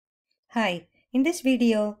Hi, in this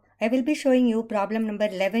video, I will be showing you problem number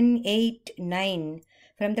 1189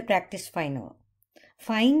 from the practice final.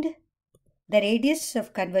 Find the radius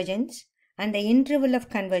of convergence and the interval of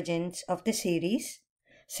convergence of the series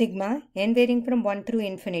sigma n varying from 1 through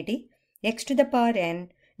infinity x to the power n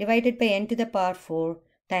divided by n to the power 4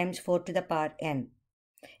 times 4 to the power n.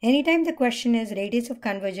 Anytime the question is radius of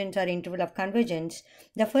convergence or interval of convergence,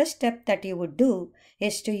 the first step that you would do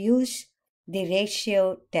is to use the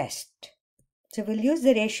ratio test. So we'll use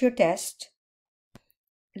the ratio test.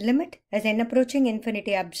 Limit as n approaching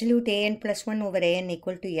infinity absolute an plus 1 over an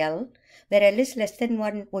equal to L, where L is less than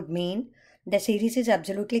 1 would mean the series is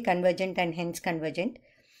absolutely convergent and hence convergent.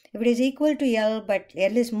 If it is equal to L but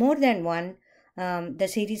L is more than 1, the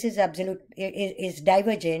series is is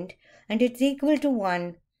divergent, and it's equal to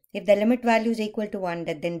 1. If the limit value is equal to 1,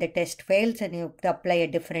 then the test fails and you have to apply a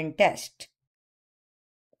different test.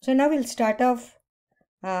 So now we'll start off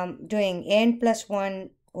doing n plus 1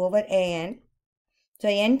 over an. So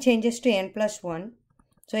n changes to n plus 1.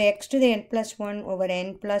 So x to the n plus 1 over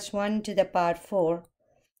n plus 1 to the power 4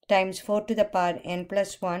 times 4 to the power n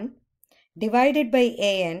plus 1 divided by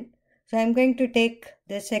an. So I'm going to take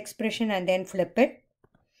this expression and then flip it.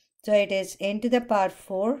 So it is n to the power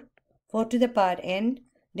 4, 4 to the power n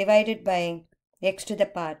divided by x to the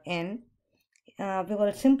power n. We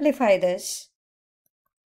will simplify this.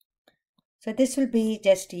 So this will be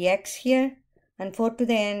just x here, and 4 to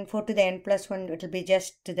the n plus 1, it will be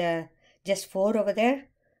just 4 over there.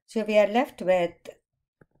 So we are left with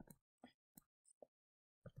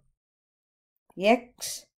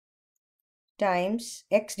x times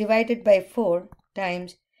x divided by 4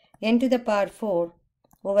 times n to the power 4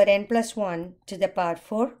 over n plus 1 to the power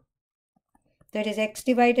 4. That is x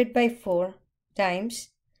divided by 4 times,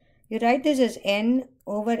 you write this as n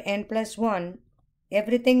over n plus 1,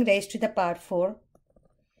 everything raised to the power 4.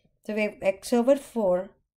 So we have x over 4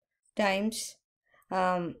 times,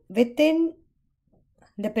 within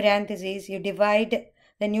the parentheses, you divide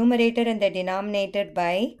the numerator and the denominator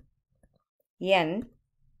by n.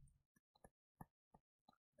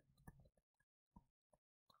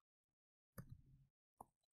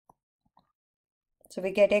 So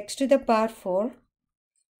we get x to the power 4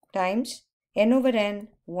 times n over n,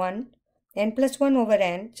 1, n plus 1 over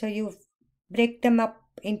n. So you break them up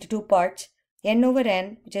into two parts, n over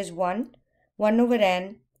n, which is 1, 1 over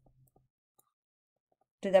n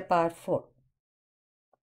to the power 4.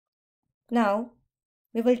 Now,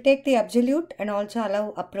 we will take the absolute and also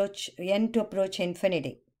allow n to approach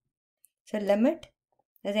infinity. So limit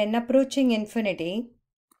as n approaching infinity,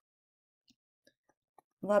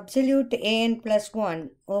 absolute an plus 1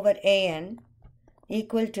 over an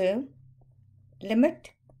equal to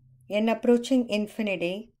limit n approaching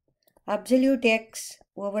infinity, absolute x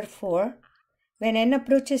over 4. When n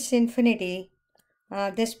approaches infinity,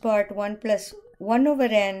 this part 1 plus 1 over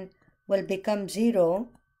n will become 0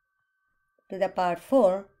 to the power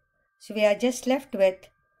 4. So we are just left with,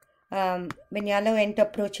 when you allow n to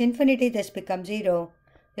approach infinity, this becomes 0.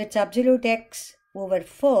 It's absolute x over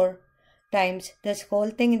 4 times this whole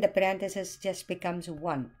thing in the parenthesis just becomes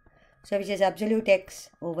 1. So which is absolute x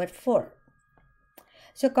over 4.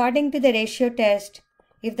 So according to the ratio test,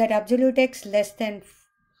 if that absolute x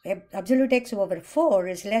over 4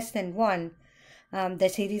 is less than 1, the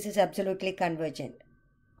series is absolutely convergent.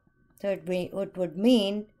 So it would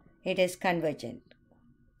mean it is convergent,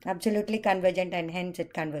 absolutely convergent, and hence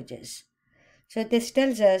it converges. So this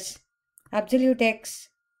tells us absolute x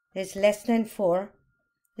is less than 4.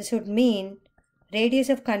 This would mean radius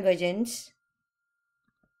of convergence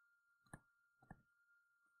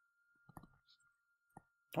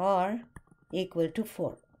or equal to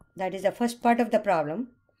 4. That is the first part of the problem.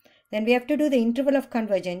 Then we have to do the interval of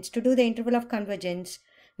convergence. To do the interval of convergence,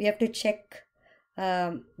 we have to check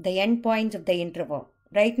the endpoints of the interval.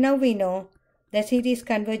 Right now we know the series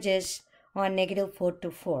converges on negative 4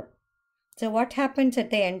 to 4. So what happens at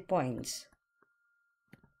the endpoints?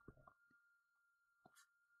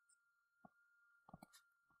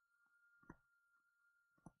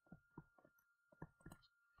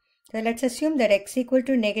 So let's assume that x equal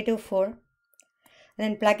to negative 4.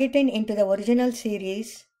 Then plug it into the original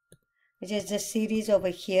series, which is this series over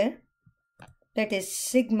here. That is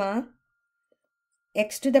sigma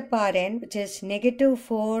x to the power n, which is negative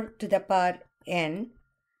 4 to the power n,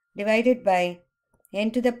 divided by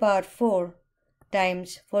n to the power 4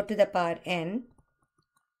 times 4 to the power n.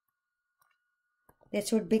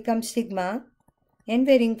 This would become sigma n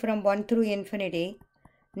varying from 1 through infinity,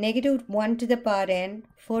 negative 1 to the power n,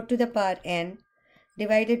 4 to the power n,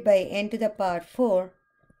 divided by n to the power 4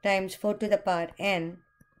 times 4 to the power n.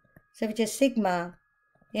 So which is sigma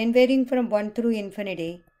n varying from 1 through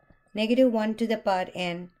infinity, negative 1 to the power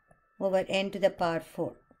n over n to the power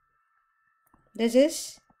 4. This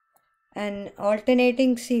is an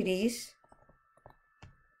alternating series.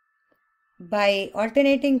 By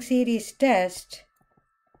alternating series test,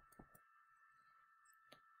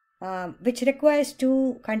 which requires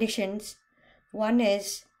two conditions. One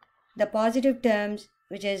is the positive terms,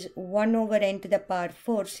 which is 1 over n to the power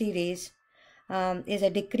 4 series, is a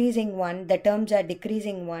decreasing one. The terms are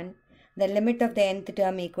decreasing one. The limit of the nth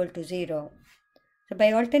term equal to 0. So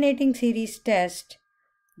by alternating series test,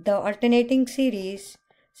 the alternating series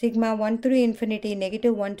sigma 1 through infinity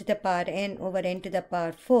negative 1 to the power n over n to the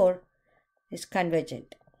power 4 is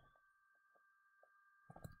convergent.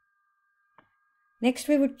 Next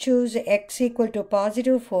we would choose x equal to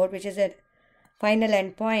positive 4, which is a final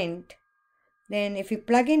endpoint. Then if you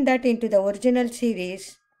plug in that into the original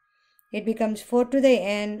series, it becomes 4 to the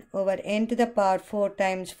n over n to the power 4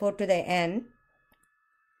 times 4 to the n.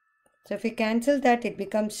 So if we cancel that, it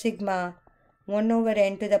becomes sigma 1 over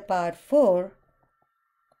n to the power 4,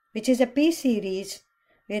 which is a p series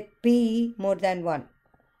with p more than 1,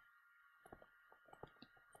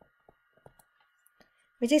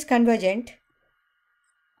 which is convergent.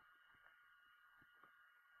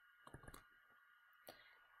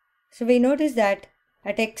 So we notice that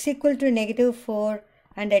at x equal to negative 4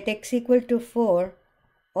 and at x equal to 4,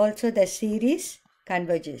 also the series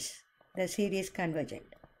converges. The series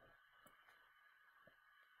convergent.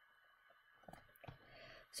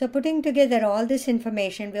 So putting together all this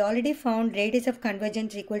information, we already found radius of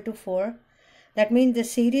convergence equal to 4. That means the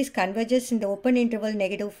series converges in the open interval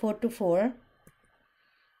negative 4 to 4.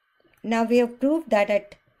 Now we have proved that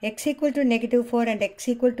at x equal to negative 4 and x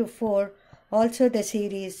equal to 4, also the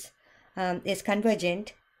series is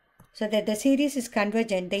convergent. So that the series is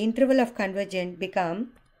convergent, the interval of convergence becomes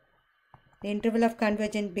negative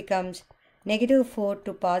 4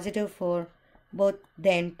 to positive 4, both the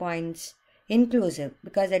endpoints inclusive,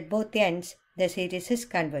 because at both ends the series is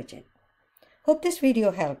convergent. Hope this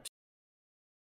video helps.